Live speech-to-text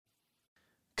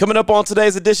Coming up on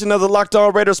today's edition of the Locked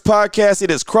On Raiders podcast,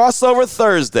 it is Crossover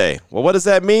Thursday. Well, what does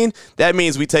that mean? That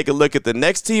means we take a look at the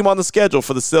next team on the schedule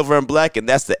for the Silver and Black, and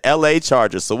that's the LA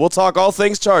Chargers. So we'll talk all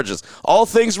things Chargers, all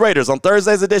things Raiders on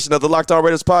Thursday's edition of the Locked On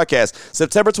Raiders podcast,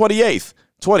 September 28th,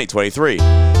 2023.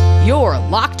 You're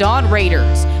Locked On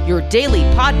Raiders, your daily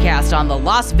podcast on the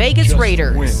Las Vegas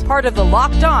Raiders. Win. Part of the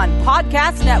Locked On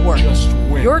Podcast Network.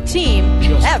 Your team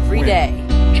every day.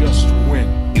 Just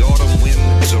win. The autumn wind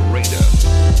is a raider,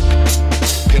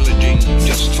 pillaging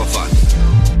just for fun.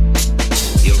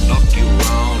 He'll knock you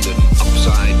round and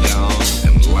upside down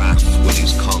and laugh when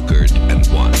he's conquered and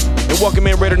won. And welcome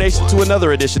in, Raider Nation, to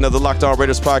another edition of the Locked On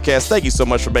Raiders podcast. Thank you so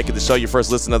much for making the show your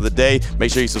first listen of the day.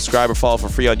 Make sure you subscribe or follow for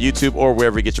free on YouTube or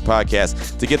wherever you get your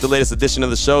podcasts to get the latest edition of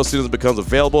the show as soon as it becomes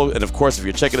available. And of course, if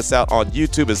you're checking us out on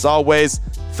YouTube, as always,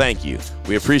 thank you.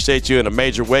 We appreciate you in a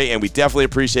major way, and we definitely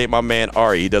appreciate my man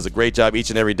Ari. He does a great job each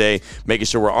and every day making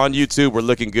sure we're on YouTube, we're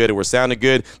looking good, and we're sounding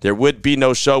good. There would be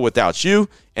no show without you,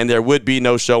 and there would be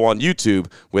no show on YouTube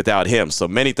without him. So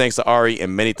many thanks to Ari,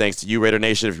 and many thanks to you, Raider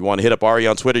Nation. If you want to hit up Ari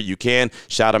on Twitter, you can.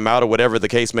 Shout him out or whatever the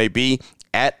case may be.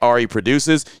 At Ari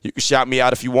Produces. You can shout me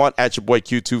out if you want at your boy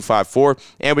Q254.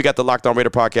 And we got the Locked On Raider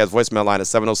podcast voicemail line at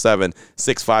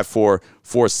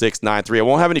 707-654-4693. I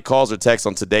won't have any calls or texts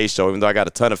on today's show, even though I got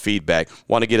a ton of feedback.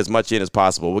 Want to get as much in as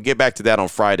possible. We'll get back to that on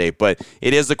Friday, but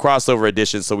it is the crossover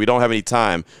edition, so we don't have any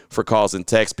time for calls and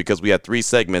texts because we have 3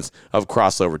 segments of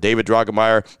crossover. David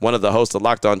Drogemeyer, one of the hosts of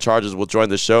Locked On Chargers, will join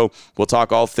the show. We'll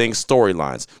talk all things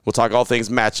storylines. We'll talk all things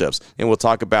matchups, and we'll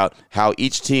talk about how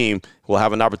each team will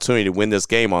have an opportunity to win this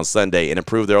game on Sunday and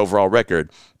improve their overall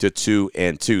record to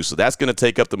 2-2. So that's going to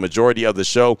take up the majority of the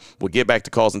show. We'll get back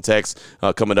to calls and texts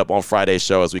coming up on Friday's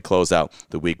show as we close out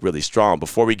the week really strong.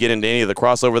 Before we get into any of the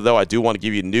crossover, though, I do want to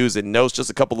give you news and notes, just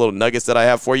a couple little nuggets that I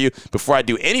have for you. Before I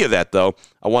do any of that, though,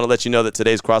 I want to let you know that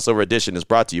today's crossover edition is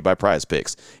brought to you by Prize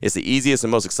Picks. It's the easiest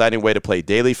and most exciting way to play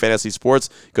daily fantasy sports.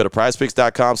 Go to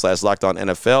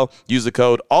prizepicks.com/LockedOnNFL. Use the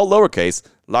code, all lowercase,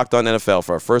 Locked On NFL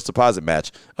for our first deposit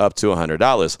match up to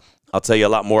 $100. I'll tell you a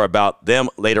lot more about them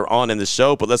later on in the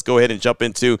show, but let's go ahead and jump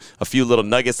into a few little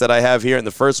nuggets that I have here. And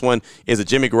the first one is a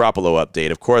Jimmy Garoppolo update.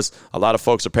 Of course, a lot of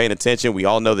folks are paying attention. We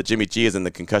all know that Jimmy G is in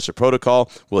the concussion protocol.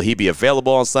 Will he be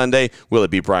available on Sunday? Will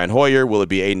it be Brian Hoyer? Will it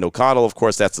be Aiden O'Connell? Of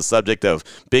course, that's the subject of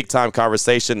big-time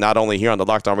conversation, not only here on the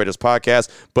Locked On Raiders podcast,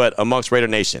 but amongst Raider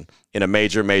Nation in a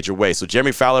major, major way. So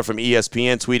Jeremy Fowler from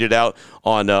ESPN tweeted out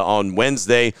on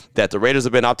Wednesday that the Raiders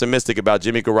have been optimistic about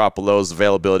Jimmy Garoppolo's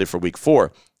availability for Week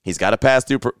 4. He's got to pass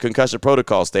through concussion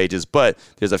protocol stages, but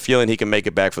there's a feeling he can make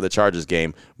it back for the Chargers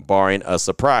game, barring a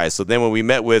surprise. So then when we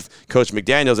met with Coach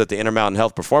McDaniels at the Intermountain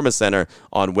Health Performance Center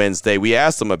on Wednesday, we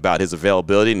asked him about his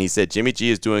availability, and he said Jimmy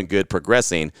G is doing good,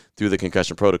 progressing through the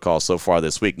concussion protocol so far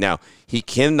this week. Now, he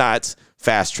cannot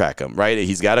fast track him, right?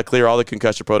 He's got to clear all the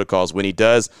concussion protocols. When he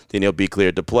does, then he'll be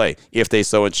cleared to play if they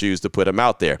so and choose to put him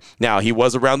out there. Now, he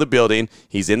was around the building.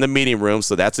 He's in the meeting room,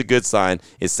 so that's a good sign.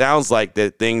 It sounds like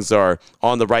that things are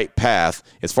on the right path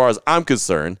as far as I'm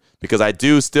concerned, because I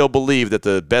do still believe that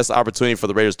the best opportunity for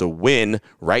the Raiders to win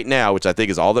right now, which I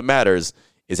think is all that matters,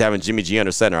 is having Jimmy G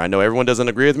under center. I know everyone doesn't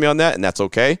agree with me on that, and that's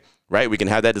okay, right? We can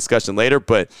have that discussion later,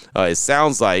 but it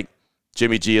sounds like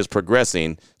Jimmy G is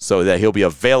progressing so that he'll be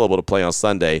available to play on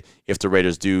Sunday if the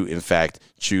Raiders do, in fact,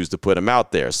 choose to put him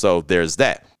out there. So there's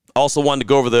that. Also wanted to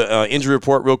go over the injury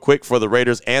report real quick for the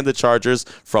Raiders and the Chargers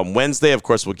from Wednesday. Of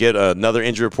course, we'll get another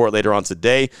injury report later on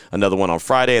today, another one on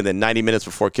Friday, and then 90 minutes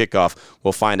before kickoff,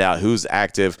 we'll find out who's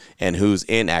active and who's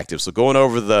inactive. So going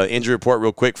over the injury report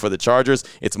real quick for the Chargers,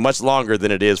 it's much longer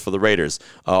than it is for the Raiders.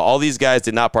 All these guys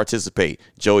did not participate.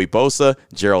 Joey Bosa,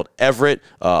 Gerald Everett,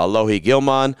 Alohi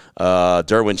Gilman,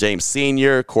 Derwin James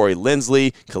Sr., Corey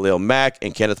Linsley, Khalil Mack,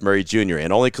 and Kenneth Murray Jr.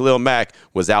 And only Khalil Mack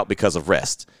was out because of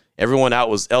rest. Everyone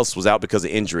else was out because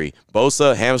of injury.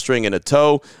 Bosa, hamstring and a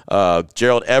toe.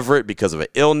 Gerald Everett because of an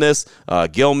illness.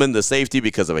 Gilman, the safety,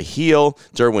 because of a heel.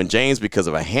 Derwin James because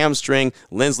of a hamstring.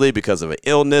 Linsley because of an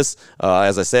illness.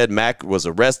 As I said, Mack was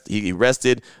he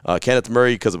rested. Kenneth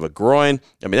Murray because of a groin.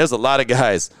 I mean, there's a lot of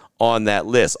guys on that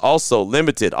list. Also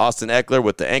limited, Austin Eckler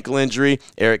with the ankle injury.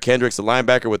 Eric Kendricks, the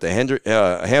linebacker, with the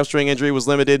hamstring injury was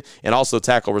limited. And also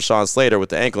tackle Rashawn Slater with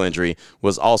the ankle injury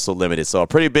was also limited. So a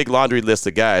pretty big laundry list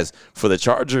of guys for the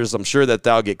Chargers. I'm sure that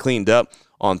that'll get cleaned up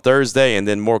on Thursday and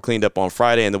then more cleaned up on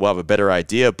Friday, and then we'll have a better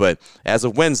idea. But as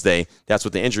of Wednesday, that's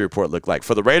what the injury report looked like.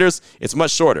 For the Raiders, it's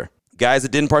much shorter. guys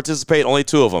that didn't participate, only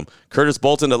 2 of them. Curtis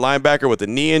Bolton, the linebacker, with a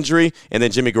knee injury, and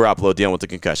then Jimmy Garoppolo dealing with the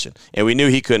concussion. And we knew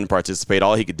he couldn't participate.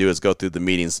 All he could do is go through the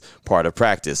meetings part of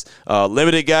practice.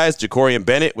 Limited guys, Jacorian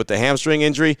Bennett with the hamstring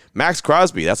injury. Max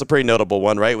Crosby, that's a pretty notable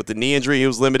one, right? With the knee injury, he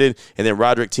was limited. And then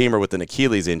Roderick Teamer with an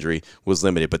Achilles injury was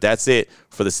limited. But that's it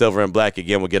for the Silver and Black.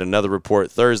 Again, we'll get another report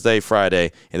Thursday,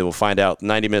 Friday, and then we'll find out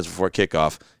 90 minutes before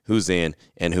kickoff who's in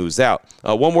and who's out.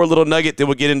 One more little nugget, then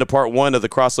we'll get into part 1 of the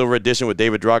crossover edition with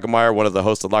David Drogemeyer, one of the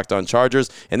hosts of Locked On Chargers.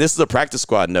 And this is a practice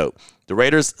squad note. The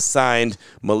Raiders signed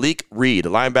Malik Reed,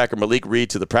 linebacker Malik Reed,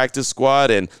 to the practice squad,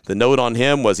 and the note on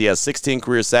him was he has 16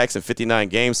 career sacks in 59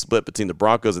 games split between the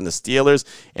Broncos and the Steelers,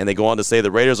 and they go on to say the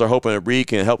Raiders are hoping that Reed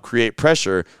can help create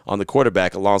pressure on the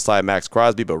quarterback alongside Max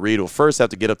Crosby, but Reed will first have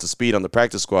to get up to speed on the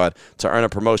practice squad to earn a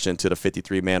promotion to the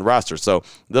 53-man roster. So a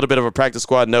little bit of a practice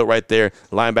squad note right there.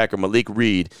 Linebacker Malik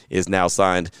Reed is now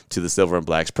signed to the Silver and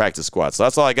Blacks practice squad. So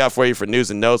that's all I got for you for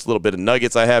news and notes, a little bit of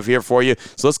nuggets I have here for you.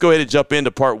 So let's go ahead and jump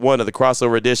into part 1 of the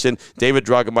crossover edition. David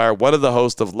Drogemeyer, one of the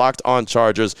hosts of Locked On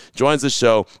Chargers, joins the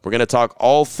show. We're going to talk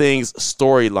all things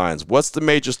storylines. What's the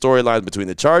major storyline between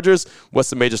the Chargers? What's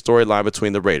the major storyline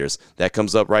between the Raiders? That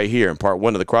comes up right here in part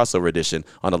 1 of the crossover edition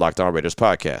on the Locked On Raiders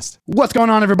podcast. What's going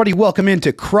on, everybody? Welcome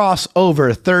into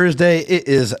Crossover Thursday. It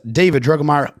is David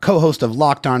Drogemeyer, co-host of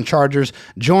Locked On Chargers,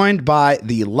 joined by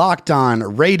the Locked On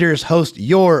Raiders host,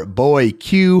 your boy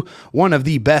Q, one of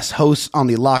the best hosts on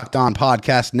the Locked On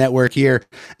Podcast Network here.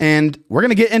 And we're going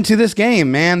to get into this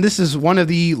game, man. This is one of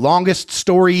the longest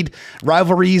storied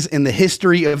rivalries in the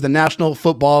history of the National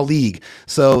Football League.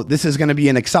 So this is going to be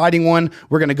an exciting one.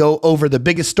 We're going to go over the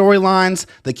biggest storylines,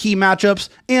 the key matchups,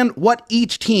 and what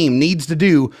each team needs to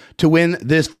do to win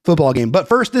this football game. But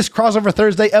first, this Crossover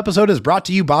Thursday episode is brought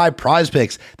to you by Prize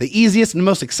Picks, the easiest and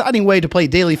most exciting way to play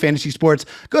daily fantasy sports.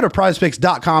 Go to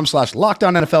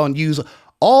prizepicks.com/LockedOnNFL and use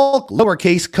all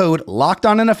lowercase code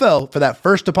LockedOnNFL for that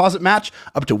first deposit match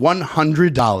up to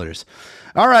 $100.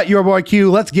 All right, your boy Q,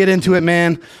 let's get into it,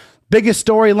 man. Biggest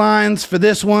storylines for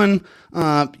this one.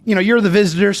 You're the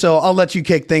visitor, so I'll let you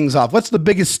kick things off. What's the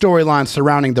biggest storyline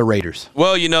surrounding the Raiders?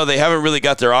 Well, they haven't really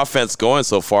got their offense going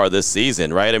so far this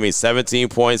season, right? I mean, 17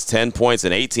 points, 10 points,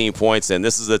 and 18 points, and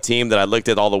this is a team that I looked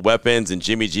at all the weapons and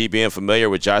Jimmy G being familiar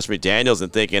with Josh McDaniels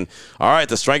and thinking, all right,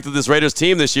 the strength of this Raiders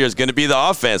team this year is going to be the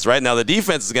offense, right? Now, the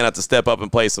defense is going to have to step up and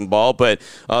play some ball, but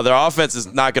their offense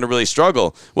is not going to really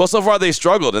struggle. Well, so far they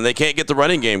struggled, and they can't get the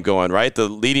running game going, right? The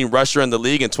leading rusher in the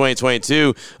league in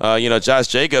 2022, Josh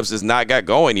Jacobs has not got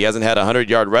going. He hasn't had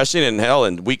 100-yard rushing, and hell,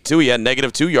 in week 2 he had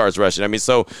 -2 yards rushing. I mean,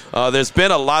 so there's been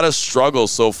a lot of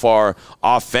struggles so far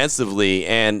offensively,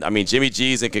 and I mean, Jimmy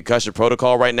G's in concussion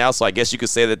protocol right now, so I guess you could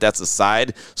say that that's a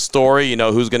side story.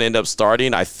 Who's going to end up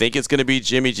starting? I think it's going to be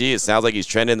Jimmy G. It sounds like he's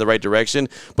trending in the right direction,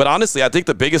 but honestly, I think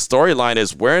the biggest storyline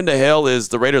is where in the hell is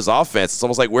the Raiders offense? It's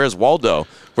almost like, where's Waldo?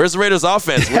 Where's the Raiders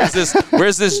offense?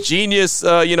 Where's this genius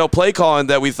play calling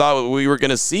that we thought we were going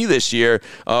to see this year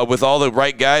with all the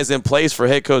right guys in place for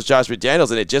head coach Josh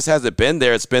McDaniels, and it just hasn't been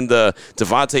there. It's been the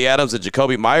Devontae Adams and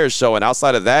Jacoby Myers show, and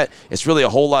outside of that, it's really a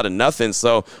whole lot of nothing.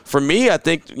 So for me, I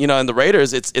think, in the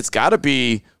Raiders, it's got to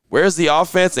be, where's the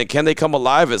offense, and can they come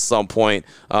alive at some point?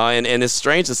 And it's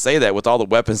strange to say that with all the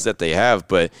weapons that they have,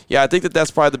 but yeah, I think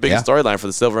that's probably the biggest storyline for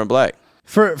the Silver and Black.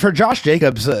 For Josh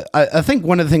Jacobs, I think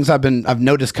one of the things I've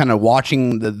noticed kind of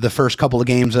watching the first couple of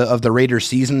games of the Raiders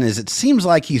season is it seems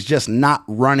like he's just not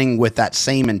running with that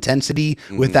same intensity,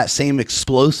 with that same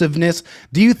explosiveness.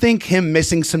 Do you think him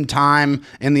missing some time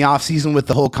in the offseason with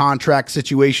the whole contract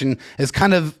situation has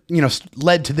kind of,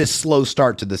 led to this slow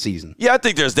start to the season? Yeah, I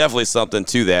think there's definitely something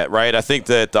to that, right? I think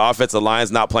that the offensive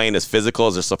line's not playing as physical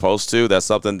as they're supposed to. That's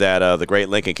something that the great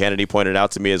Lincoln Kennedy pointed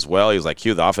out to me as well. He was like,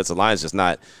 Q, the offensive line's just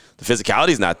not, the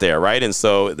physicality's not there, right? And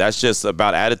so that's just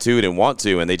about attitude and want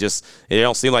to, and they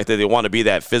don't seem like they want to be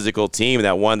that physical team,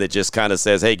 that one that just kind of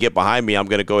says, hey, get behind me, I'm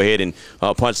going to go ahead and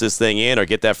punch this thing in or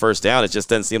get that first down. It just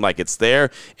doesn't seem like it's there,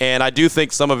 and I do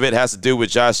think some of it has to do with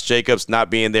Josh Jacobs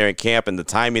not being there in camp, and the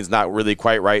timing's not really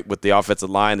quite right with the offensive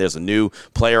line. There's a new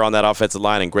player on that offensive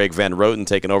line, and Greg Van Roten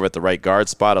taking over at the right guard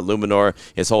spot. Illuminor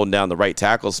is holding down the right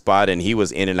tackle spot, and he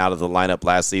was in and out of the lineup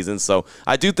last season. So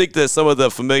I do think that some of the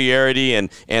familiarity and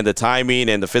the timing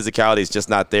and the physicality is just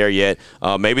not there yet.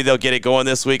 Maybe they'll get it going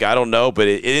this week. I don't know, but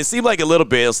it seemed like a little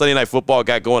bit. Sunday Night Football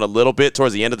got going a little bit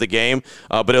towards the end of the game,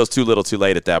 but it was too little too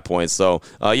late at that point. So,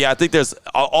 I think there's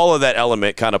all of that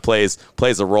element kind of plays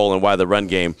a role in why the run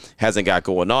game hasn't got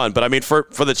going on. But, I mean, for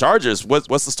the Chargers, what's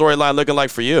the storyline looking like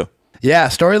for you? Yeah,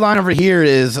 storyline over here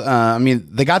is,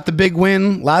 they got the big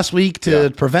win last week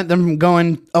to prevent them from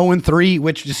going 0-3,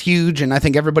 which is huge, and I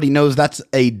think everybody knows that's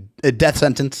a death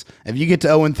sentence. If you get to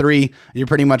 0-3, you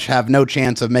pretty much have no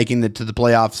chance of making it to the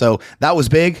playoffs, so that was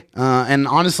big, and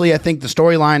honestly, I think the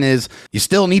storyline is you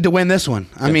still need to win this one.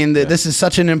 This is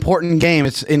such an important game.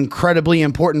 It's incredibly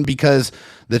important because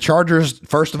the Chargers,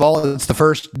 first of all, it's the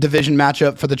first division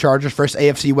matchup for the Chargers, first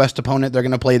AFC West opponent they're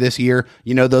going to play this year.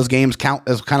 You know, those games count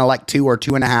as kind of like 2 or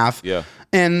 2.5. Yeah.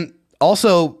 And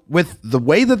also, with the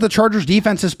way that the Chargers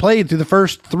defense has played through the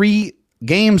first 3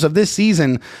 games of this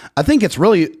season, I think it's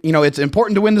really, it's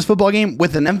important to win this football game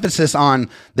with an emphasis on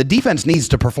the defense needs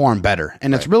to perform better.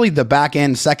 And it's really the back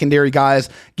end secondary guys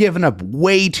giving up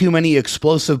way too many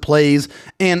explosive plays,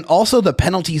 and also the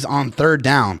penalties on third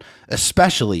down,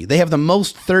 especially. They have the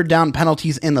most third down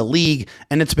penalties in the league,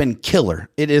 and it's been killer.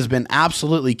 It has been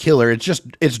absolutely killer.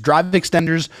 It's drive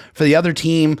extenders for the other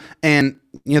team, and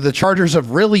the Chargers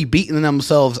have really beaten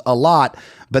themselves a lot,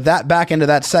 but that back end of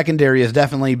that secondary has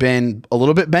definitely been a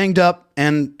little bit banged up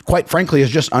and, quite frankly, has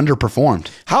just underperformed.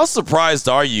 How surprised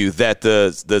are you that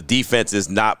the defense is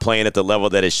not playing at the level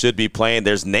that it should be playing?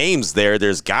 There's names there.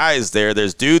 There's guys there.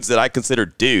 There's dudes that I consider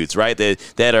dudes, right,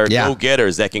 that are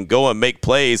go-getters that can go and make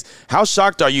plays. How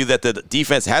shocked are you that the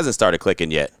defense hasn't started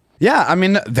clicking yet? Yeah,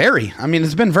 very.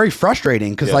 It's been very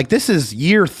frustrating because, this is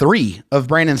year 3 of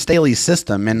Brandon Staley's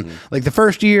system. And, the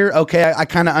first year, okay, I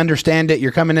kind of understand it.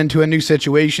 You're coming into a new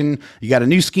situation. You got a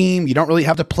new scheme. You don't really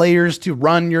have the players to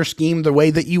run your scheme the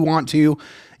way that you want to.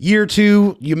 Year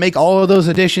 2, you make all of those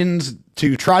additions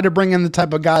to try to bring in the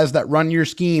type of guys that run your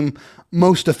scheme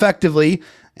most effectively,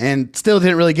 and still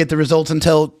didn't really get the results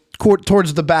until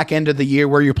towards the back end of the year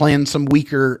where you're playing some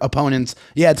weaker opponents.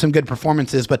 You had some good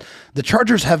performances, but the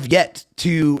Chargers have yet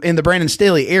to, in the Brandon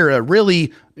Staley era,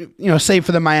 really, save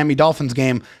for the Miami Dolphins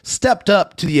game, stepped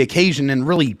up to the occasion and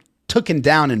really taken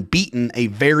down and beaten a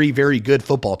very, very good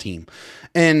football team.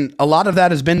 And a lot of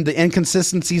that has been the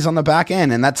inconsistencies on the back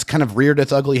end, and that's kind of reared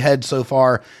its ugly head so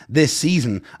far this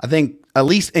season. I think at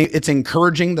least it's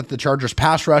encouraging that the Chargers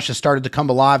pass rush has started to come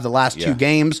alive the last 2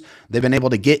 games. They've been able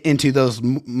to get into those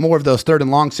more of those third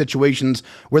and long situations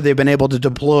where they've been able to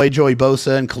deploy Joey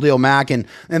Bosa and Khalil Mack, and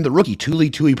the rookie Tuli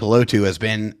Tuipulotu has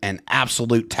been an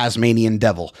absolute Tasmanian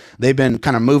devil. They've been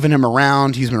kind of moving him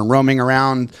around. He's been roaming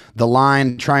around the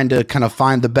line trying to kind of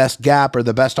find the best gap or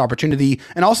the best opportunity,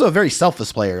 and also a very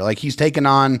selfless player. He's taken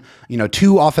on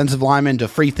 2 offensive linemen to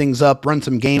free things up, run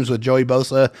some games with Joey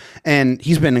Bosa, and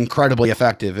he's been incredibly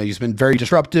effective. He's been very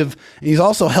disruptive. And he's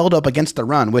also held up against the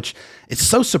run, which is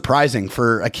so surprising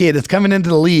for a kid that's coming into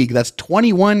the league that's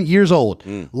 21 years old,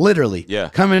 literally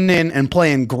coming in and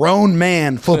playing grown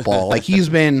man football. He's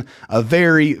been a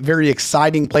very, very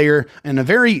exciting player and a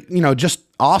very, just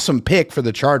awesome pick for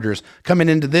the Chargers coming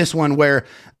into this one where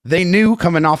they knew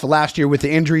coming off of last year with the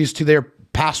injuries to their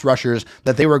pass rushers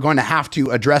that they were going to have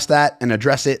to address that and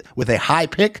address it with a high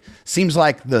pick. Seems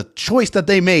like the choice that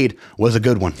they made was a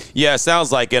good one. Yeah, it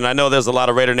sounds like, and I know there's a lot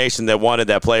of Raider Nation that wanted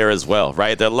that player as well,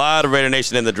 right? There are a lot of Raider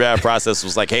Nation in the draft process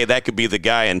was like, hey, that could be the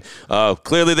guy, and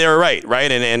clearly they were right?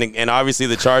 And obviously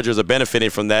the Chargers are benefiting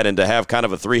from that, and to have kind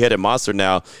of a 3-headed monster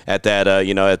now at that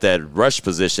at that rush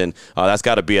position, that's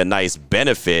got to be a nice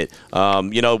benefit.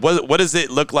 What does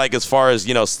it look like as far as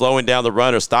slowing down the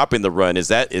run or stopping the run? Is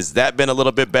that been a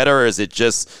little bit better, or is it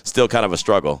just still kind of a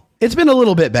struggle? It's been a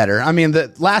little bit better.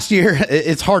 The last year,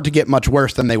 it's hard to get much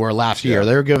worse than they were last year.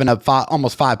 They were giving up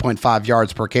almost 5.5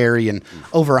 yards per carry and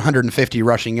over 150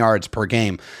 rushing yards per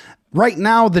game. Right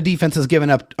now, the defense has given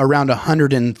up around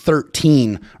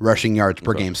 113 rushing yards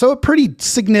per game. So a pretty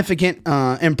significant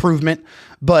improvement.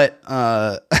 But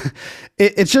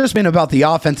it's just been about the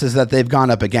offenses that they've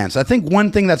gone up against. I think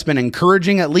one thing that's been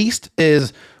encouraging, at least,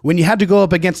 is when you had to go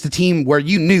up against a team where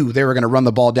you knew they were going to run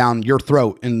the ball down your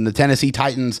throat, in the Tennessee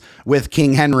Titans with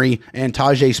King Henry and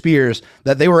Tajay Spears,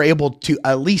 that they were able to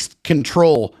at least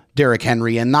control Derrick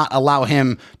Henry and not allow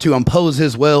him to impose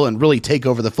his will and really take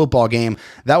over the football game.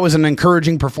 That was an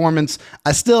encouraging performance.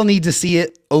 I still need to see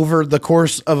it over the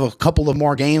course of a couple of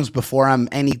more games before I'm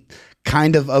any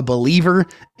kind of a believer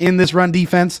in this run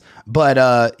defense. But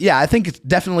I think it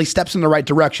definitely steps in the right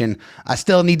direction. I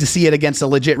still need to see it against a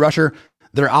legit rusher.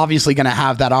 They're obviously going to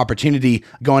have that opportunity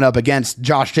going up against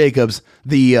Josh Jacobs,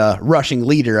 the rushing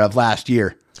leader of last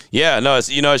year. Yeah, no,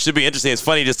 it should be interesting. It's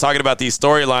funny just talking about these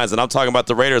storylines, and I'm talking about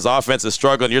the Raiders' offense is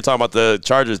struggling. You're talking about the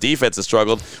Chargers' defense has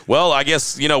struggled. Well, I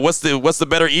guess what's the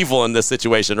better evil in this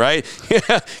situation, right?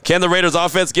 Can the Raiders'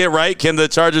 offense get right? Can the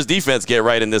Chargers' defense get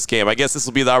right in this game? I guess this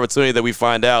will be the opportunity that we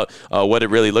find out what it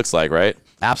really looks like, right?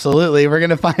 Absolutely. We're going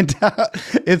to find out.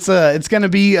 It's going to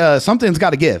be something's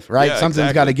got to give, right? Yeah,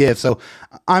 Something's got to give. So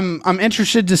I'm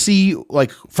interested to see,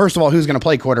 like, first of all, who's going to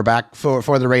play quarterback for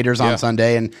the Raiders on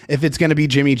Sunday, and if it's going to be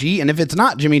Jimmy G, and if it's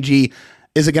not Jimmy G,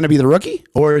 is it going to be the rookie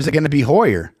or is it going to be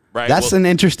Hoyer? Right. That's an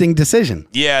interesting decision.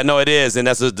 Yeah, no, it is. And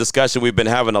that's a discussion we've been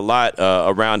having a lot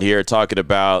around here, talking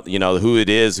about, who it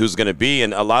is, who's going to be.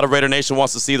 And a lot of Raider Nation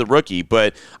wants to see the rookie.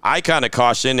 But I kind of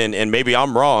caution, and maybe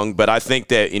I'm wrong, but I think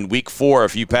that in week 4,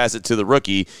 if you pass it to the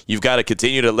rookie, you've got to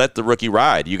continue to let the rookie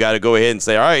ride. You got to go ahead and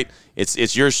say, all right,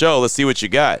 it's your show. Let's see what you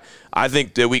got. I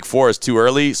think that week 4 is too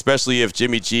early, especially if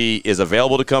Jimmy G is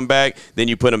available to come back. Then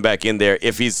you put him back in there.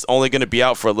 If he's only going to be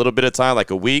out for a little bit of time, like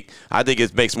a week, I think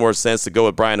it makes more sense to go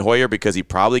with Brian Hoyer because he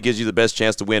probably gives you the best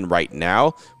chance to win right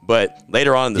now. But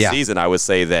later on in the season, I would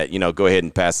say that, go ahead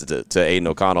and pass it to Aiden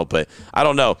O'Connell. But I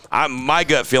don't know. My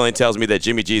gut feeling tells me that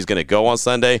Jimmy G is going to go on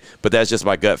Sunday, but that's just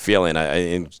my gut feeling.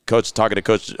 Talking to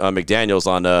Coach McDaniels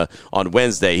on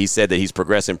Wednesday, he said that he's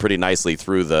progressing pretty nicely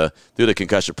through the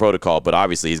concussion protocol, but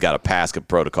obviously he's got to pass a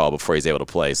protocol before he's able to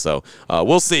play. So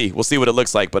we'll see. We'll see what it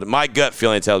looks like. But my gut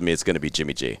feeling tells me it's going to be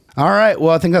Jimmy G. All right.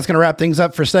 Well, I think that's going to wrap things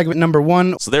up for segment number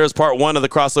 1. So there's part 1 of the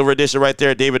crossover edition right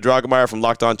there. David Drogemeyer from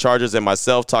Locked On Chargers and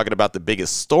myself talking about the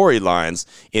biggest storylines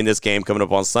in this game coming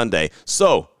up on Sunday.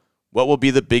 So what will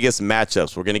be the biggest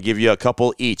matchups? We're going to give you a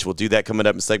couple each. We'll do that coming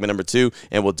up in segment number 2,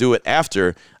 and we'll do it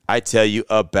after I tell you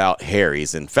about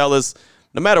Harry's. And fellas,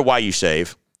 no matter why you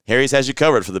shave, Harry's has you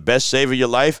covered for the best shave of your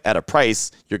life at a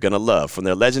price you're going to love. From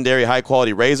their legendary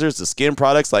high-quality razors to skin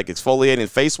products like exfoliating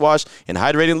face wash and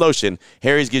hydrating lotion,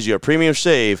 Harry's gives you a premium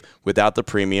shave without the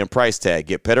premium price tag.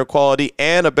 Get better quality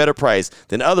and a better price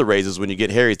than other razors when you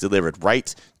get Harry's delivered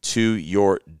right to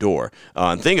your door.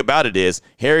 And the thing about it is,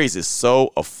 Harry's is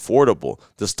so affordable.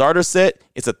 The starter set,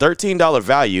 it's a $13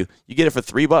 value. You get it for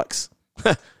 $3.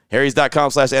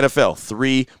 Harrys.com/NFL,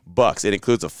 $3. It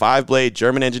includes a 5-blade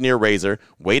German engineer razor,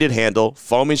 weighted handle,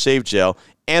 foam and shave gel,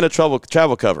 and a travel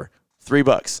cover.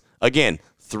 $3. Again,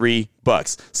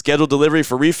 $3. Scheduled delivery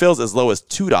for refills as low as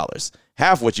 $2.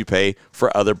 Half what you pay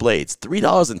for other blades.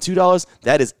 $3 and $2,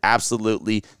 that is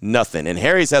absolutely nothing. And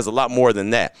Harry's has a lot more than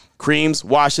that. Creams,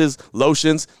 washes,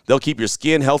 lotions, they'll keep your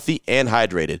skin healthy and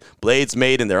hydrated. Blades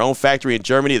made in their own factory in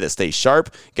Germany that stay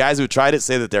sharp. Guys who tried it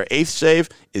say that their 8th shave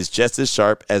is just as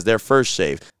sharp as their first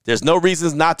shave. There's no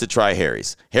reasons not to try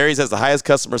Harry's. Harry's has the highest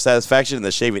customer satisfaction in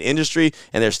the shaving industry,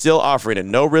 and they're still offering a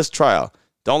no-risk trial.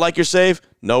 Don't like your shave?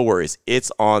 No worries.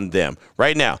 It's on them.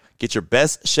 Right now, get your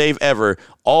best shave ever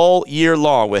all year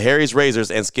long with Harry's razors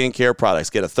and skincare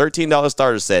products. Get a $13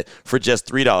 starter set for just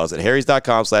 $3 at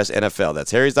harrys.com/NFL.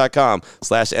 That's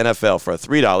harrys.com/NFL for a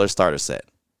 $3 starter set.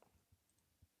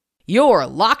 You're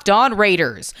Locked On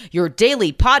Raiders, your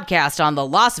daily podcast on the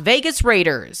Las Vegas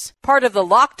Raiders. Part of the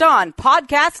Locked On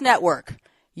Podcast Network,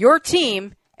 your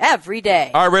team every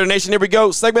day. All right, Raider Nation, here we go.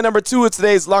 Segment number 2 of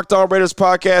today's Locked On Raiders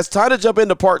podcast. Time to jump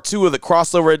into part 2 of the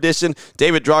crossover edition.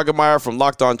 David Drogemeyer from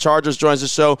Locked On Chargers joins the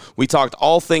show. We talked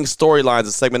all things storylines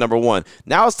in segment number 1.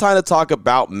 Now it's time to talk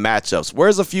about matchups.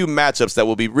 Where's a few matchups that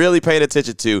we'll be really paying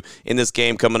attention to in this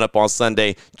game coming up on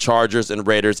Sunday, Chargers and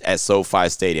Raiders at SoFi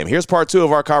Stadium. Here's part 2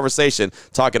 of our conversation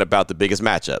talking about the biggest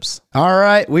matchups. All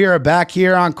right, we are back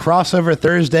here on Crossover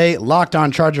Thursday. Locked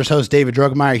On Chargers host David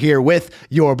Drogemeyer here with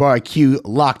your boy Q,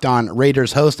 Locked On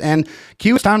Raiders host. And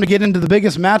Q, it's time to get into the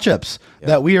biggest matchups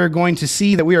that we are going to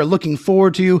see, that we are looking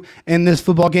forward to in this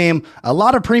football game. A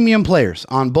lot of premium players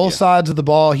on both sides of the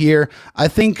ball here. I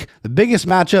think the biggest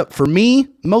matchup for me,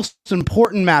 most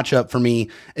important matchup for me,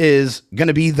 is going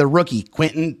to be the rookie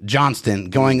Quentin Johnston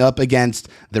going up against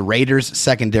the Raiders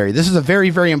secondary. This is a very,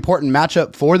 very important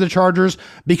matchup for the Chargers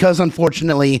because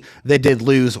unfortunately they did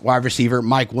lose wide receiver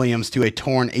Mike Williams to a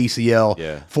torn ACL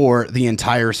for the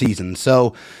entire season.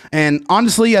 So, and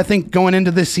honestly, I think going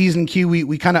into this season, Q,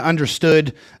 we kind of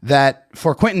understood that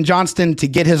for Quentin Johnston to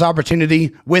get his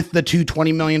opportunity with the two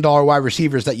 $20 million wide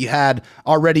receivers that you had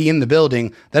already in the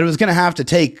building, that it was going to have to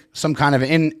take some kind of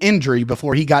an injury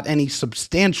before he got any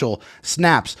substantial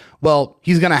snaps. Well,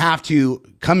 he's going to have to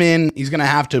come in. He's going to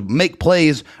have to make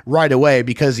plays right away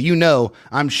because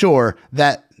I'm sure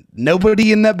that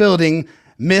nobody in that building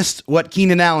missed what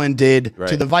Keenan Allen did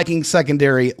to the Vikings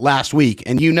secondary last week.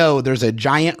 And there's a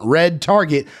giant red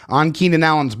target on Keenan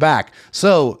Allen's back.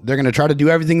 So they're going to try to do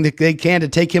everything that they can to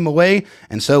take him away.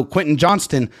 And so Quentin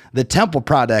Johnston, the Temple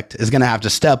product, is going to have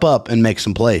to step up and make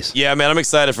some plays. Yeah, man, I'm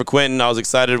excited for Quentin. I was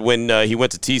excited when he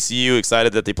went to TCU,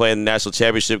 excited that they played in the national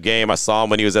championship game. I saw him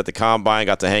when he was at the Combine,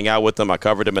 got to hang out with him. I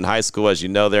covered him in high school, as you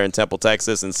know, there in Temple,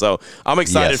 Texas. And so I'm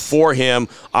excited for him.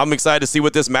 I'm excited to see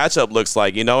what this matchup looks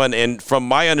like, and from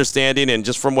my understanding and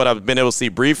just from what I've been able to see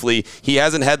briefly, he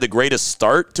hasn't had the greatest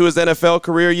start to his NFL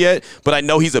career yet, but I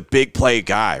know he's a big play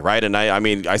guy, right? And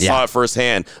I saw it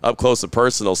firsthand up close and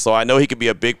personal, so I know he could be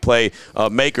a big play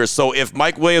maker. So if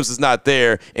Mike Williams is not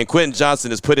there and Quentin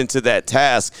Johnston is put into that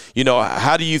task,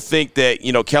 how do you think that,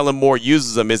 Kellen Moore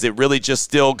uses him? Is it really just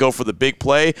still go for the big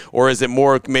play, or is it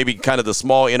more maybe kind of the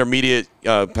small intermediate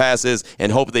passes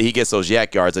and hope that he gets those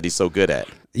yak yards that he's so good at?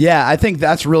 Yeah, I think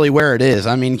that's really where it is.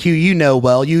 I mean, Q,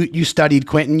 you studied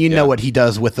Quentin. You know what he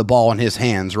does with the ball in his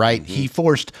hands, right? Mm-hmm. He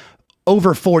forced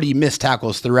over 40 missed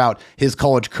tackles throughout his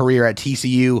college career at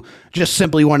TCU, just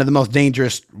simply one of the most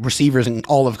dangerous receivers in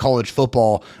all of college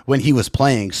football when he was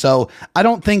playing. So I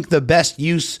don't think the best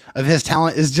use of his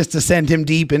talent is just to send him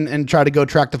deep and try to go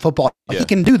track the football. Yeah. He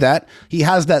can do that. He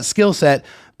has that skill set,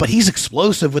 but he's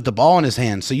explosive with the ball in his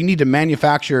hands. So you need to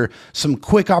manufacture some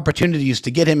quick opportunities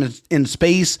to get him in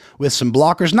space with some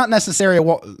blockers, not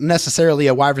necessarily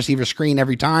a wide receiver screen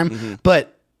every time,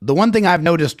 but the one thing I've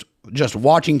noticed just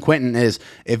watching Quentin is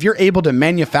if you're able to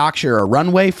manufacture a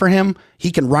runway for him, he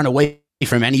can run away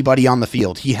from anybody on the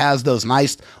field. He has those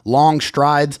nice long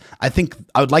strides. I think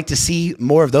I would like to see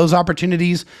more of those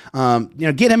opportunities.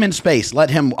 Get him in space, let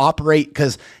him operate,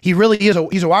 because he really is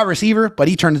he's a wide receiver, but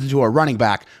he turns into a running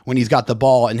back when he's got the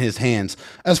ball in his hands.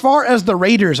 As far as the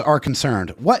Raiders are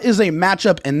concerned, what is a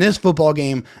matchup in this football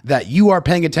game that you are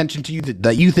paying attention to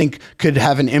that you think could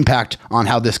have an impact on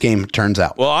how this game turns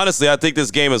out? Well, honestly, I think this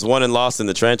game is won and lost in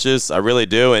the trenches. I really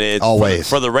do. And it's always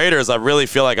for the Raiders, I really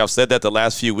feel like I've said that the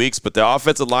last few weeks, but the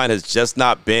offensive line has just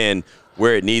not been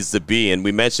where it needs to be. And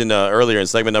we mentioned earlier in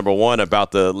segment number 1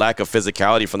 about the lack of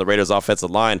physicality from the Raiders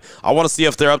offensive line. I want to see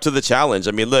if they're up to the challenge.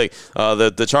 I mean, look,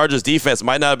 the Chargers defense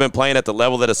might not have been playing at the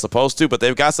level that it's supposed to, but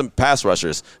they've got some pass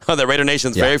rushers that Raider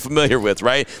Nation's very familiar with,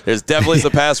 right? There's definitely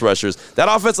some pass rushers. That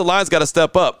offensive line's got to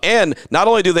step up. And not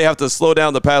only do they have to slow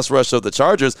down the pass rush of the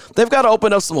Chargers, they've got to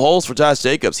open up some holes for Josh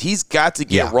Jacobs. He's got to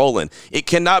get rolling. It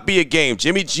cannot be a game.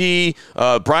 Jimmy G,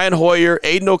 Brian Hoyer,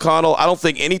 Aiden O'Connell, I don't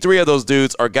think any three of those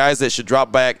dudes are guys that should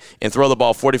drop back and throw the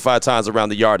ball 45 times around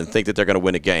the yard and think that they're going to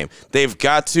win a game. They've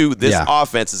got to, this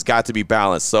offense has got to be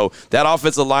balanced. So that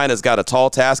offensive line has got a tall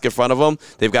task in front of them.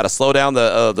 They've got to slow down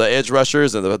the edge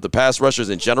rushers and the pass rushers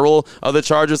in general of the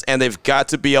Chargers, and they've got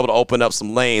to be able to open up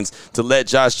some lanes to let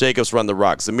Josh Jacobs run the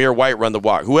rock, Zamir White run the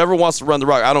rock. Whoever wants to run the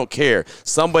rock, I don't care.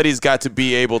 Somebody's got to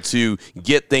be able to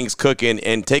get things cooking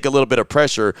and take a little bit of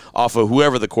pressure off of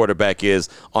whoever the quarterback is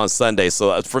on Sunday.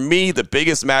 So for me, the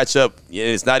biggest matchup, and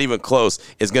it's not even close,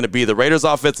 is going to be the Raiders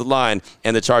offensive line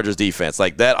and the Chargers defense.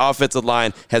 Like, that offensive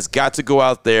line has got to go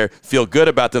out there, feel good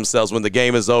about themselves when the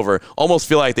game is over, almost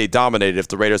feel like they dominated if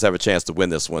the Raiders have a chance to win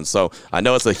this one. So I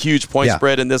know it's a huge point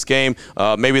spread in this game.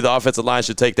 Maybe the offensive line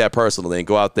should take that personally and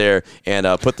go out there and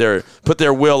put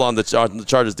their will on the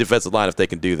Chargers defensive line if they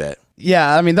can do that.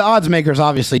 Yeah, I mean, the odds makers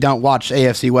obviously don't watch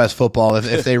AFC West football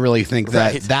if they really think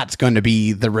that that's going to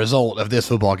be the result of this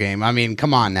football game. I mean,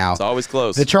 come on now. It's always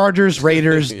close. The Chargers,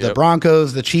 Raiders, the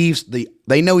Broncos, the Chiefs,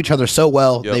 they know each other so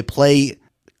well. They play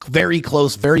very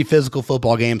close, very physical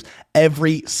football games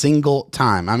every single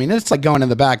time. I mean, it's like going in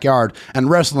the backyard and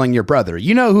wrestling your brother.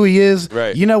 You know who he is.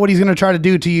 Right. You know what he's going to try to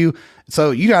do to you. So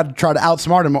you got to try to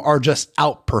outsmart him or just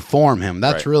outperform him.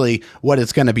 That's really what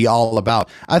it's going to be all about.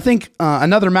 I think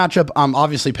another matchup I'm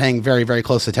obviously paying very, very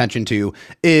close attention to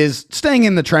is staying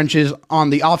in the trenches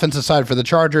on the offensive side for the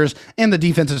Chargers, and the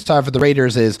defensive side for the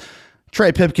Raiders is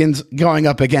Trey Pipkins going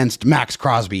up against Max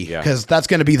Crosby, because that's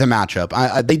going to be the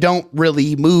matchup. They don't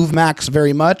really move Max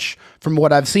very much from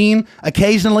what I've seen.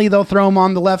 Occasionally they'll throw him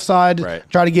on the left side,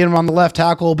 try to get him on the left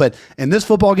tackle. But in this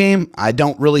football game, I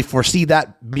don't really foresee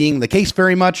that being the case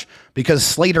very much, because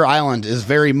Slater Island is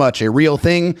very much a real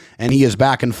thing, and he is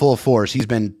back in full force. He's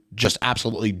been just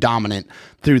absolutely dominant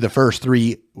through the first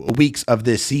 3 weeks of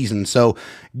this season. So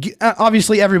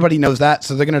obviously everybody knows that.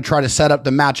 So they're going to try to set up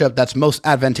the matchup that's most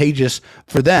advantageous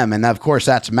for them. And of course,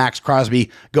 that's Max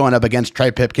Crosby going up against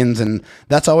Trey Pipkins. And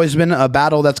that's always been a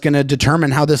battle that's going to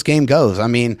determine how this game goes. I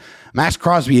mean, Max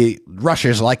Crosby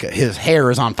rushes like his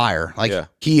hair is on fire.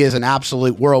 He is an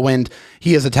absolute whirlwind.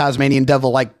 He is a Tasmanian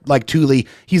devil like Thule.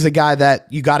 He's a guy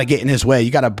that you got to get in his way. You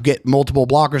got to get multiple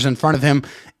blockers in front of him.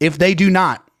 If they do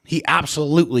not, he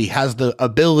absolutely has the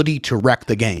ability to wreck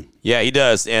the game. Yeah, he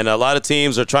does. And a lot of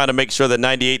teams are trying to make sure that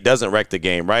 98 doesn't wreck the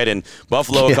game, right? And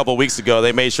Buffalo a couple weeks ago,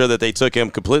 they made sure that they took him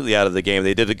completely out of the game.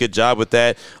 They did a good job with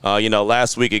that.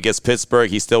 Last week against Pittsburgh,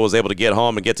 he still was able to get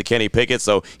home and get to Kenny Pickett.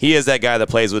 So he is that guy that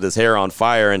plays with his hair on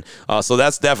fire. And so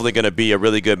that's definitely going to be a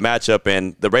really good matchup.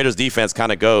 And the Raiders defense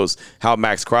kind of goes how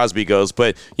Max Crosby goes.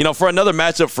 But, for another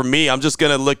matchup for me, I'm just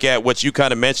going to look at what you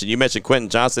kind of mentioned. You mentioned Quentin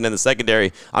Johnson in the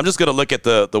secondary. I'm just going to look at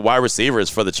the wide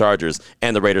receivers for the Chargers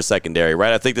and the Raiders secondary,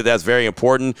 right? I think that's very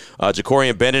important.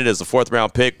 Jacorian Bennett is a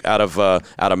 4th-round pick out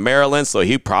of Maryland, so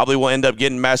he probably will end up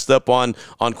getting matched up on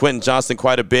Quentin Johnson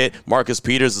quite a bit. Marcus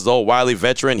Peters is an old wily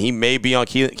veteran. He may be on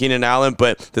Keenan Allen,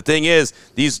 but the thing is,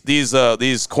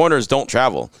 these corners don't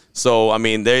travel. So,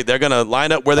 they're going to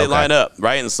line up where they line up,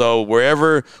 right? And so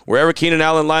wherever Keenan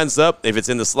Allen lines up, if it's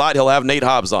in the slot, he'll have Nate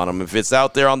Hobbs on him. If it's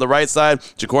out there on the right side,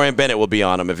 Jacorian Bennett will be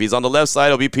on him. If he's on the left side,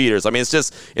 it'll be Peters.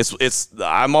 It's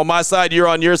I'm on my side, you're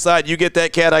on your side. You get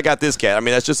that cat, I got this cat.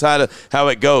 That's just how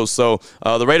it goes. So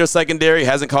the Raiders secondary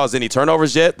hasn't caused any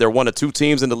turnovers yet. They're one of 2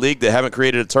 teams in the league that haven't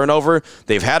created a turnover.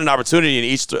 They've had an opportunity in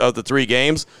each of the 3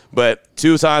 games, but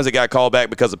 2 times it got called back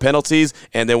because of penalties,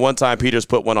 and then 1 time Peters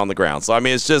put one on the ground. So,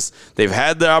 it's just they've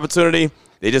had the opportunity.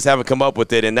 They just haven't come up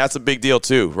with it, and that's a big deal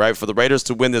too, right? For the Raiders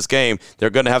to win this game, they're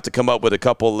going to have to come up with a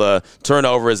couple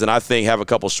turnovers and I think have a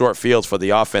couple short fields for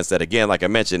the offense that, again, like I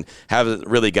mentioned, haven't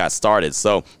really got started.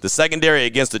 So the secondary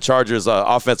against the Chargers'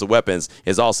 offensive weapons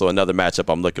is also another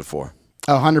matchup I'm looking for.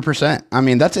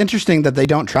 100%. That's interesting that they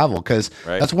don't travel because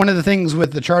that's one of the things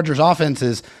with the Chargers offense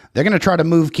is they're going to try to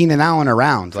move Keenan Allen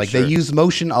around. They use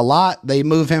motion a lot. They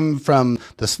move him from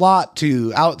the slot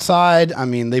to outside.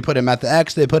 They put him at the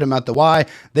X. They put him at the Y.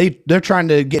 They're trying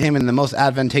to get him in the most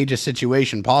advantageous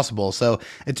situation possible. So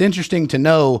it's interesting to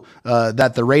know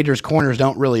that the Raiders corners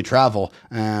don't really travel.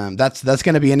 That's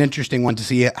going to be an interesting one to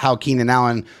see how Keenan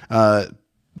Allen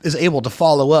is able to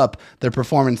follow up the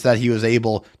performance that he was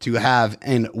able to have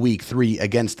in week 3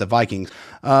 against the Vikings.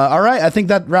 All right. I think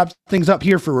that wraps things up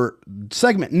here for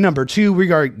segment number 2.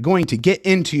 We are going to get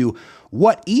into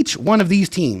what each one of these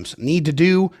teams need to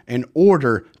do in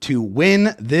order to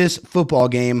win this football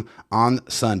game on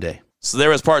Sunday. So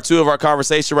there was part 2 of our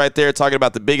conversation right there, talking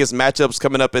about the biggest matchups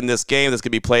coming up in this game that's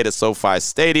going to be played at SoFi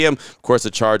Stadium. Of course,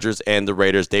 the Chargers and the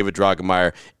Raiders, David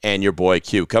Drogemeyer and your boy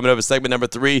Q. Coming up in segment number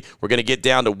 3, we're going to get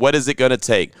down to what is it going to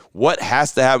take? What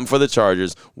has to happen for the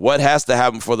Chargers? What has to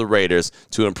happen for the Raiders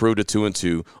to improve to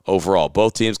 2-2 overall?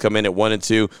 Both teams come in at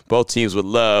 1-2. Both teams would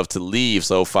love to leave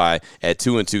SoFi at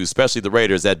 2-2, especially the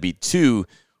Raiders. That'd be 2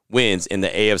 wins in the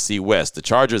AFC West. The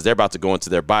Chargers, they're about to go into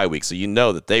their bye week, so you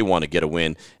know that they want to get a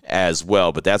win as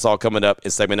well. But that's all coming up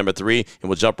in segment number 3, and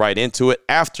we'll jump right into it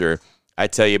after I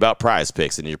tell you about Prize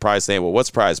Picks. And you're probably saying, well, what's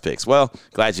Prize Picks? Well,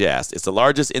 glad you asked. It's the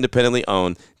largest independently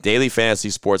owned daily fantasy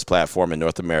sports platform in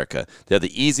North America. They're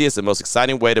the easiest and most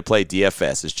exciting way to play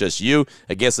DFS. It's just you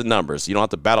against the numbers. You don't have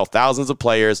to battle thousands of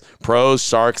players, pros,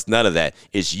 sharks, none of that.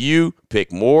 It's you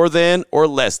pick more than or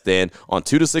less than on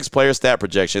 2 to 6 player stat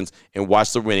projections and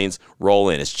watch the winnings roll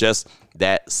in. It's just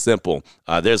that simple.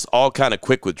 There's all kind of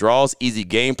quick withdrawals, easy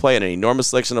gameplay, and an enormous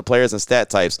selection of players and stat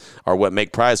types are what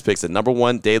make Prize Picks the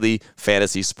 #1 daily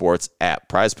fantasy sports app.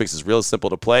 Prize Picks is real simple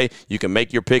to play. You can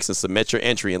make your picks and submit your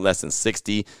entry in less than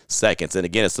 60 seconds. And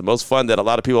again, it's the most fun that a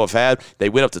lot of people have had. They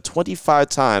win up to 25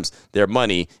 times their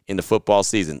money in the football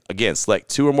season. Again, select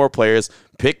 2 or more players,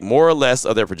 pick more or less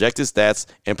of their projected stats,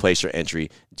 and place your entry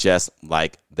just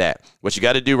like that. What you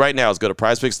got to do right now is go to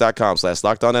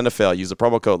prizepicks.com/LockedOnNFL. Use the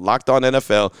promo code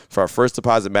LockedOnNFL for our first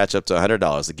deposit match up to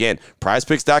 $100. Again,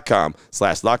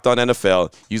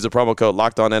 prizepicks.com/LockedOnNFL. Use the promo code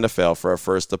LockedOnNFL for our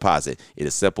first deposit. It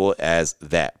is simple as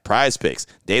that. Prize Picks,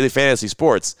 daily fantasy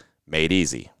sports made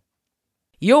easy.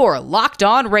 Your Locked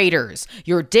On Raiders,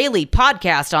 your daily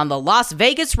podcast on the Las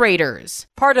Vegas Raiders.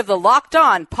 Part of the Locked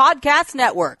On Podcast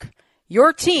Network.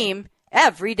 Your team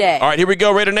every day. All right, here we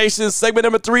go, Raider Nation. Segment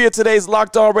number 3 of today's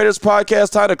Locked On Raiders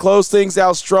podcast. Time to close things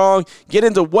out strong. Get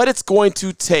into what it's going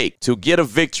to take to get a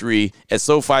victory at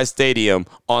SoFi Stadium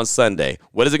on Sunday.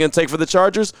 What is it going to take for the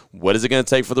Chargers? What is it going to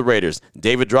take for the Raiders?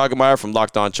 David Drogemeyer from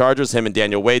Locked On Chargers. Him and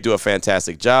Daniel Wade do a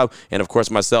fantastic job. And, of course,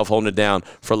 myself holding it down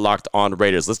for Locked On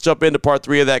Raiders. Let's jump into part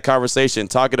 3 of that conversation,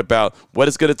 talking about what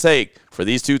it's going to take for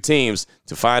these two teams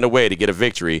to find a way to get a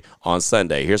victory on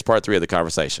Sunday. Here's part 3 of the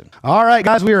conversation. All right,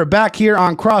 guys, we are back here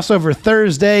on Crossover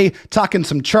Thursday, talking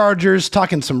some Chargers,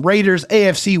 talking some Raiders,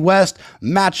 AFC West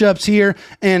matchups here.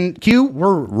 And Q,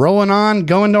 we're rolling on,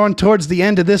 going on towards the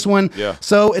end of this one. Yeah.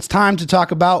 So it's time to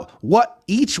talk about what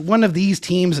each one of these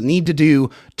teams need to do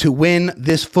to win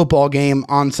this football game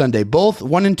on Sunday. Both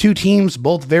 1-2 teams,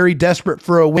 both very desperate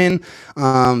for a win.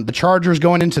 The Chargers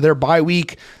going into their bye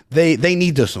week, they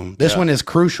need this one. This one is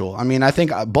crucial. I mean, I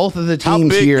think both of the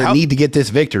teams need to get this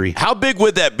victory. How big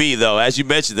would that be, though? As you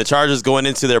mentioned, the Chargers going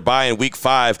into their bye in week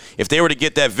 5. If they were to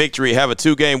get that victory, have a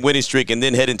 2-game winning streak, and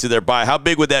then head into their bye, how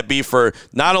big would that be for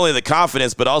not only the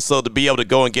confidence, but also to be able to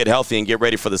go and get healthy and get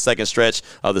ready for the second stretch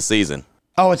of the season?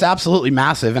 Oh, it's absolutely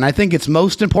massive. And I think it's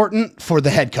most important for the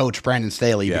head coach, Brandon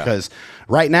Staley, because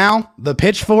right now the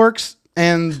pitchforks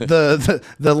and the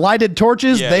lighted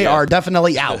torches, they are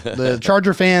definitely out. The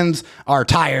Charger fans are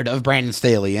tired of Brandon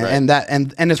Staley, and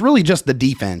it's really just the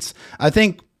defense. I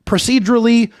think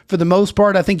procedurally, for the most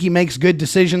part, I think he makes good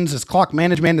decisions. His clock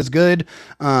management is good.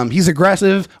 He's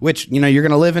aggressive, which, you're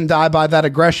going to live and die by that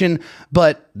aggression.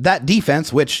 But that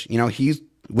defense, which, he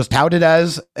was touted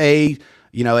as a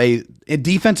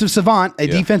defensive savant, a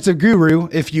defensive guru,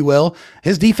 if you will,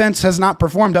 his defense has not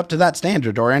performed up to that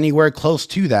standard or anywhere close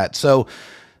to that. So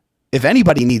if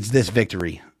anybody needs this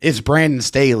victory, it's Brandon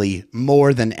Staley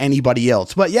more than anybody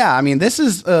else. But yeah, I mean, this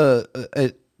is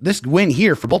this win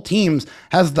here for both teams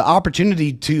has the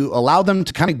opportunity to allow them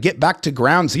to kind of get back to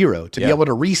ground zero, to be able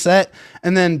to reset,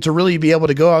 and then to really be able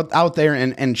to go out there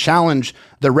and challenge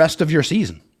the rest of your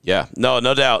season. Yeah, no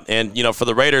doubt. And, for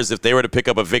the Raiders, if they were to pick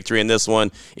up a victory in this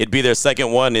one, it'd be their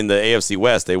second one in the AFC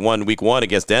West. They won week 1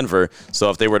 against Denver. So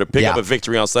if they were to pick up a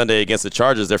victory on Sunday against the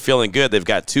Chargers, they're feeling good. They've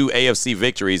got 2 AFC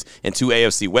victories and 2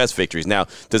 AFC West victories. Now,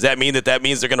 does that mean that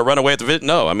means they're going to run away with the division?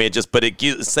 No. I mean,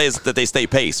 it says that they stay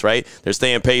pace, right? They're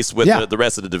staying pace with the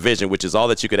rest of the division, which is all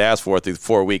that you could ask for through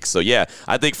 4 weeks. So, yeah,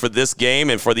 I think for this game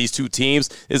and for these two teams,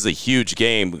 this is a huge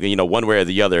game, one way or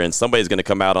the other. And somebody's going to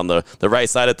come out on the right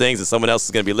side of things, and someone else is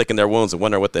going to be licking their wounds and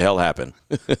wondering what the hell happened.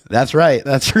 That's right.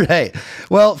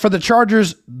 Well, for the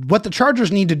Chargers, what the Chargers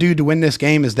need to do to win this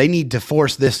game is they need to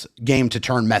force this game to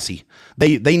turn messy.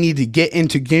 They need to get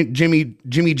into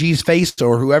Jimmy G's face,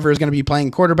 or whoever is going to be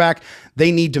playing quarterback.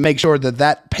 They need to make sure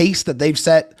that pace that they've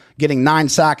set, getting 9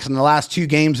 sacks in the last 2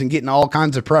 games and getting all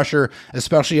kinds of pressure,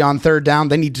 especially on third down,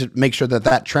 they need to make sure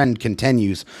that trend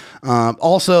continues.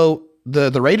 Also,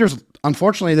 the Raiders,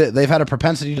 unfortunately, they've had a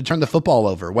propensity to turn the football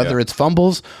over, whether it's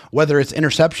fumbles, whether it's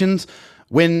interceptions.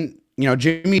 When,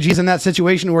 Jimmy G's in that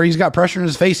situation where he's got pressure in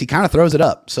his face, he kind of throws it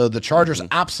up. So the Chargers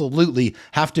absolutely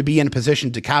have to be in a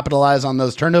position to capitalize on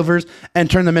those turnovers and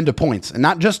turn them into points, and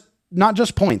not just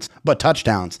points, but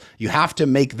touchdowns. You have to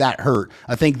make that hurt.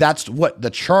 I think that's what the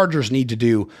Chargers need to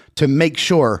do to make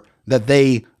sure that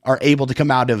they are able to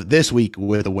come out of this week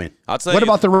with a win. What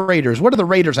about the Raiders? What do the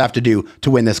Raiders have to do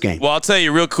to win this game? Well, I'll tell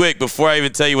you real quick before I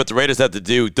even tell you what the Raiders have to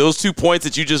do. Those 2 points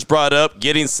that you just brought up,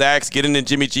 getting sacks, getting in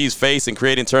Jimmy G's face, and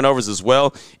creating turnovers as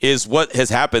well, is what has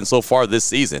happened so far this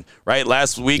season, right?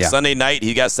 Last week, Sunday night,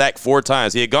 he got sacked 4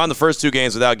 times. He had gone the first 2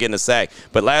 games without getting a sack.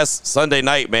 But last Sunday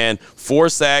night, man, 4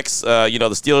 sacks. The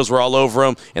Steelers were all over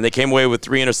him, and they came away with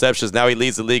 3 interceptions. Now he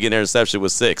leads the league in interception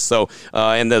with 6. So,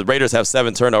 and the Raiders have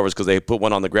 7 turnovers because they put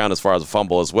 1 on the ground as far as a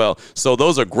fumble as well. So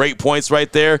those are great points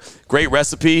right there. Great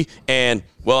recipe. And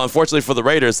well, unfortunately for the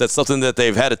Raiders, that's something that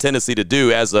they've had a tendency to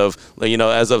do as of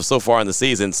so far in the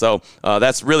season. So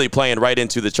that's really playing right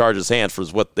into the Chargers' hand for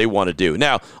what they want to do.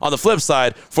 Now, on the flip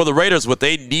side, for the Raiders, what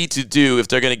they need to do if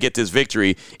they're going to get this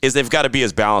victory is they've got to be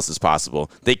as balanced as possible.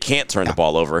 They can't turn the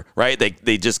ball over, right?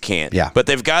 They just can't. Yeah. But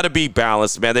they've got to be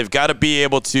balanced, man. They've got to be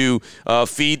able to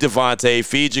feed Devontae,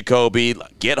 feed Jacoby,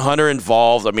 get Hunter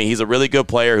involved. I mean, he's a really good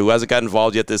player who hasn't got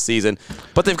involved yet this season.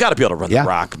 But they've got to be able to run the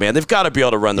rock, man. They've got to be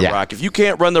able to run the rock. If you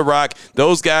can't run the rock,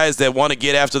 those guys that want to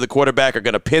get after the quarterback are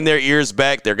going to pin their ears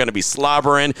back. They're going to be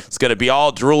slobbering. It's going to be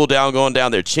all drool going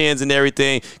down their chins and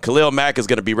everything. Khalil Mack is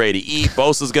going to be ready to eat.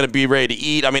 Bosa's going to be ready to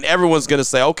eat. I mean, everyone's going to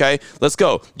say, okay, let's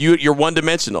go. You're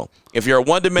one-dimensional. If you're a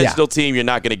one-dimensional team, you're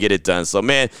not going to get it done. So,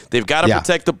 man, they've got to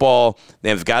protect the ball.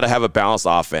 They've got to have a balanced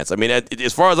offense. I mean,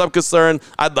 as far as I'm concerned,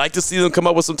 I'd like to see them come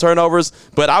up with some turnovers,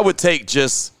 but I would take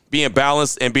just being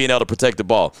balanced and being able to protect the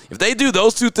ball. If they do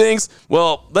those 2 things,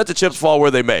 well, let the chips fall where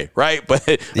they may, right? But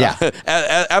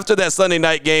after that Sunday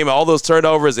night game, all those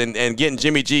turnovers and getting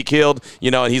Jimmy G killed,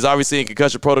 and he's obviously in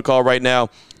concussion protocol right now,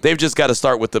 they've just got to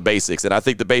start with the basics. And I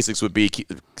think the basics would be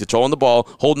controlling the ball,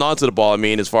 holding on to the ball,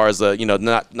 as far as,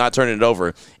 not turning it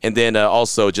over, and then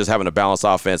also just having a balanced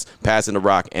offense, passing the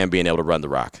rock, and being able to run the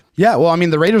rock. Yeah, well, I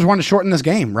mean, the Raiders want to shorten this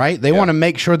game, right? They want to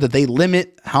make sure that they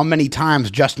limit how many times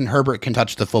Justin Herbert can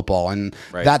touch the football. And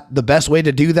that the best way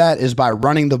to do that is by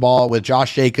running the ball with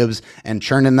Josh Jacobs and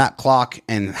churning that clock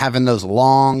and having those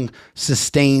long,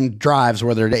 sustained drives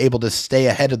where they're able to stay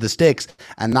ahead of the sticks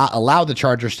and not allow the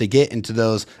Chargers to get into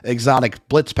those exotic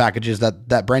blitz packages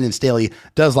that Brandon Staley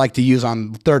does like to use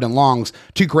on 3rd and longs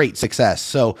to great success.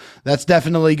 So that's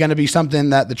definitely going to be something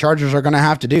that the Chargers are going to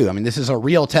have to do. I mean, this is a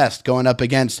real test going up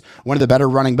against one of the better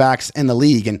running backs in the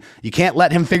league, and you can't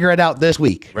let him figure it out this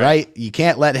week, right? You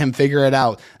can't let him figure it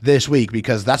out this week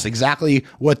because that's exactly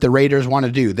what the Raiders want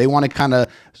to do. They want to kind of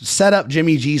set up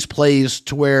Jimmy G's plays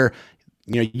to where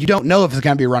you don't know if it's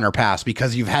going to be run or pass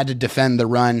because you've had to defend the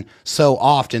run so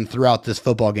often throughout this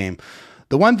football game.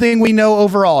 The one thing we know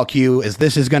overall, Q, is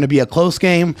this is going to be a close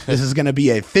game. This is going to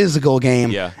be a physical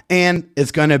game, and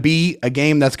it's going to be a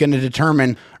game that's going to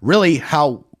determine really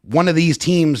how one of these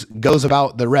teams goes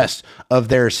about the rest of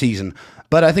their season.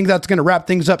 But I think that's going to wrap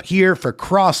things up here for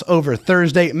Crossover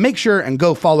Thursday. Make sure and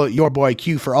go follow your boy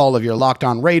Q for all of your Locked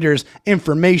On Raiders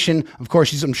information. Of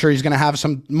course, I'm sure he's going to have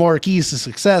some more keys to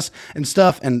success and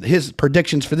stuff and his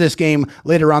predictions for this game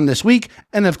later on this week.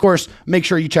 And of course, make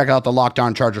sure you check out the Locked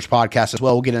On Chargers podcast as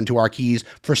well. We'll get into our keys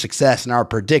for success and our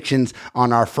predictions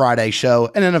on our Friday show.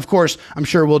 And then, of course, I'm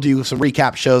sure we'll do some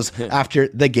recap shows after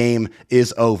the game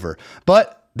is over.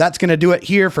 But that's going to do it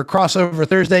here for Crossover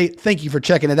Thursday. Thank you for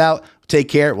checking it out. Take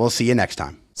care. We'll see you next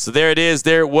time. So there it is.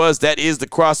 There it was. That is the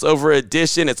crossover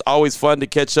edition. It's always fun to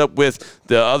catch up with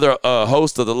the other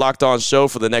host of the Locked On show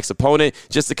for the next opponent,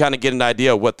 just to kind of get an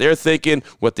idea of what they're thinking,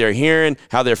 what they're hearing,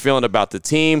 how they're feeling about the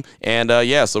team. And,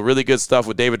 so really good stuff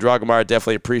with David Drogemeyer.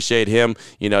 Definitely appreciate him,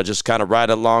 just kind of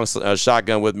riding along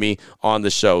shotgun with me on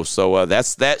the show. So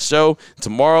that's that show.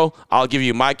 Tomorrow, I'll give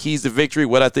you my keys to victory,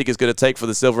 what I think is going to take for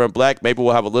the Silver and Black. Maybe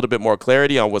we'll have a little bit more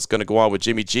clarity on what's going to go on with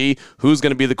Jimmy G, who's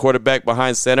going to be the quarterback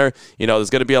behind center. There's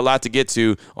going to be a lot to get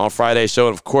to on Friday's show.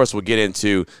 And, of course, we'll get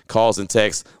into calls and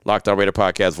texts, Locked On Raider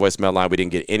Podcast voicemail line. We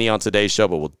didn't get any on today's show,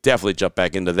 but we'll definitely jump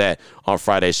back into that on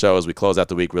Friday's show as we close out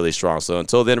the week really strong. So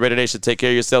until then, Raider Nation, take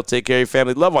care of yourself, take care of your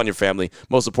family, love on your family.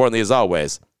 Most importantly, as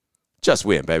always, just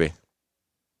win, baby.